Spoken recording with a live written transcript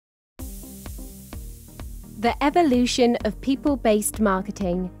The evolution of people-based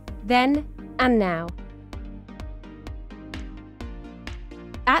marketing, then and now.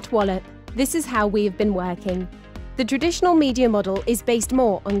 At Wallop, this is how we have been working. The traditional media model is based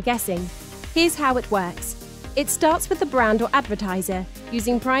more on guessing. Here's how it works. It starts with the brand or advertiser,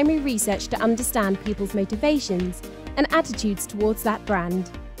 using primary research to understand people's motivations and attitudes towards that brand.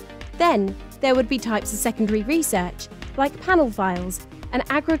 Then, there would be types of secondary research, like panel files, and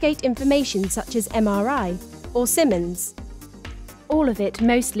aggregate information such as MRI or Simmons. All of it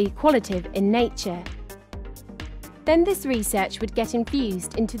mostly qualitative in nature. Then this research would get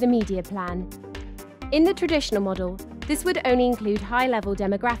infused into the media plan. In the traditional model, this would only include high-level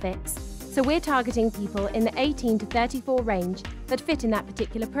demographics, so we're targeting people in the 18 to 34 range that fit in that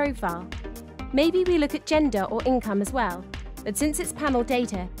particular profile. Maybe we look at gender or income as well, but since it's panel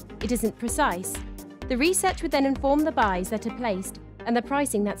data, it isn't precise. The research would then inform the buys that are placed and the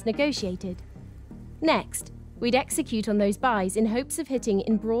pricing that's negotiated. Next, we'd execute on those buys in hopes of hitting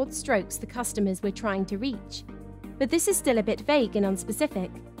in broad strokes the customers we're trying to reach. But this is still a bit vague and unspecific.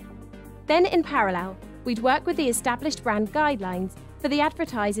 Then in parallel, we'd work with the established brand guidelines for the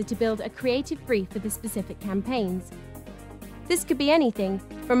advertiser to build a creative brief for the specific campaigns. This could be anything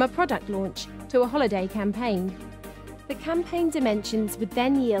from a product launch to a holiday campaign. The campaign dimensions would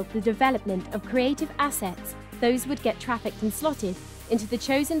then yield the development of creative assets. Those would get trafficked and slotted into the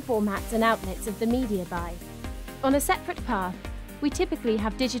chosen formats and outlets of the media buy. On a separate path, we typically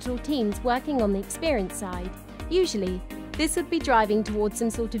have digital teams working on the experience side. Usually, this would be driving towards some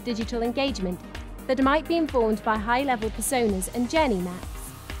sort of digital engagement that might be informed by high-level personas and journey maps.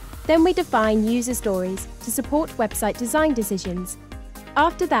 Then we define user stories to support website design decisions.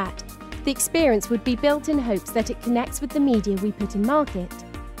 After that, the experience would be built in hopes that it connects with the media we put in market.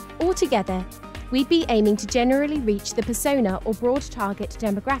 Altogether, we'd be aiming to generally reach the persona or broad target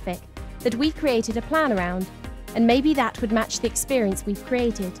demographic that we created a plan around, and maybe that would match the experience we've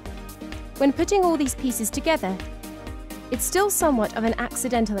created. When putting all these pieces together, it's still somewhat of an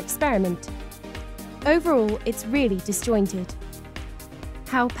accidental experiment. Overall, it's really disjointed.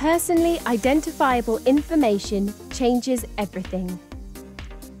 How personally identifiable information changes everything.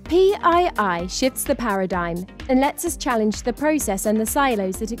 PII shifts the paradigm and lets us challenge the process and the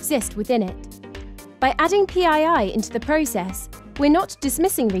silos that exist within it. By adding PII into the process, we're not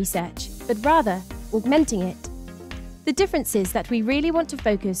dismissing research, but rather augmenting it. The difference is that we really want to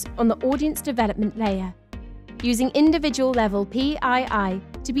focus on the audience development layer, using individual level PII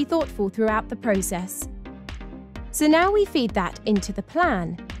to be thoughtful throughout the process. So now we feed that into the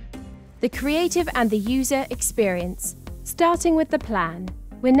plan. The creative and the user experience. Starting with the plan,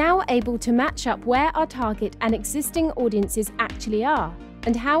 we're now able to match up where our target and existing audiences actually are,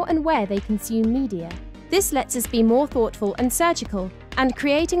 and how and where they consume media. This lets us be more thoughtful and surgical, and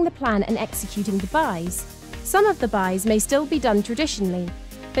creating the plan and executing the buys. Some of the buys may still be done traditionally,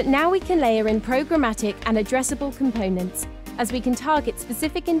 but now we can layer in programmatic and addressable components, as we can target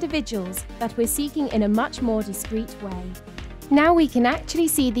specific individuals that we're seeking in a much more discreet way. Now we can actually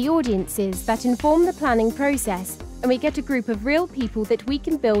see the audiences that inform the planning process, and we get a group of real people that we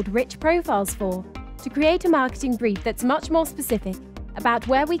can build rich profiles for, to create a marketing brief that's much more specific about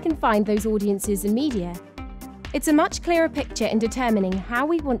where we can find those audiences and media. It's a much clearer picture in determining how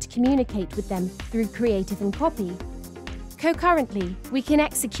we want to communicate with them through creative and copy. Concurrently, we can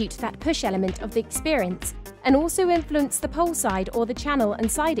execute that push element of the experience and also influence the poll side or the channel and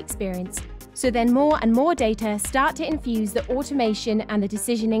side experience, so then more and more data start to infuse the automation and the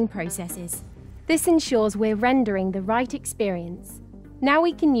decisioning processes. This ensures we're rendering the right experience. Now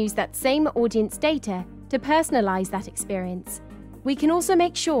we can use that same audience data to personalize that experience. We can also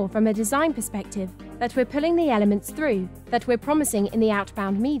make sure from a design perspective that we're pulling the elements through that we're promising in the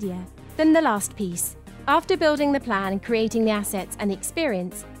outbound media. Then the last piece, after building the plan and creating the assets and the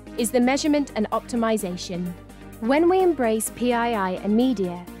experience, is the measurement and optimization. When we embrace PII and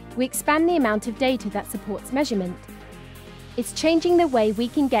media, we expand the amount of data that supports measurement. It's changing the way we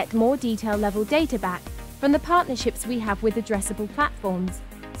can get more detail-level data back from the partnerships we have with addressable platforms,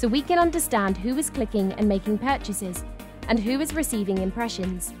 so we can understand who is clicking and making purchases, and who is receiving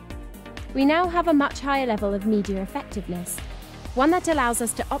impressions. We now have a much higher level of media effectiveness, one that allows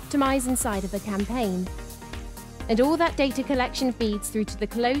us to optimize inside of a campaign. And all that data collection feeds through to the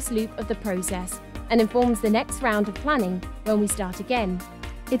closed loop of the process and informs the next round of planning when we start again.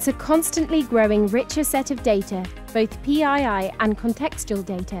 It's a constantly growing richer set of data, both PII and contextual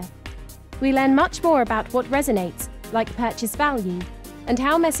data. We learn much more about what resonates, like purchase value, and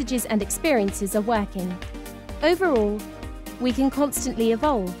how messages and experiences are working. Overall, we can constantly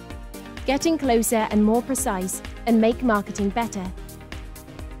evolve, getting closer and more precise, and make marketing better.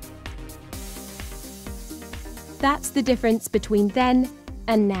 That's the difference between then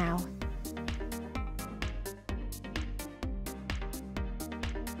and now.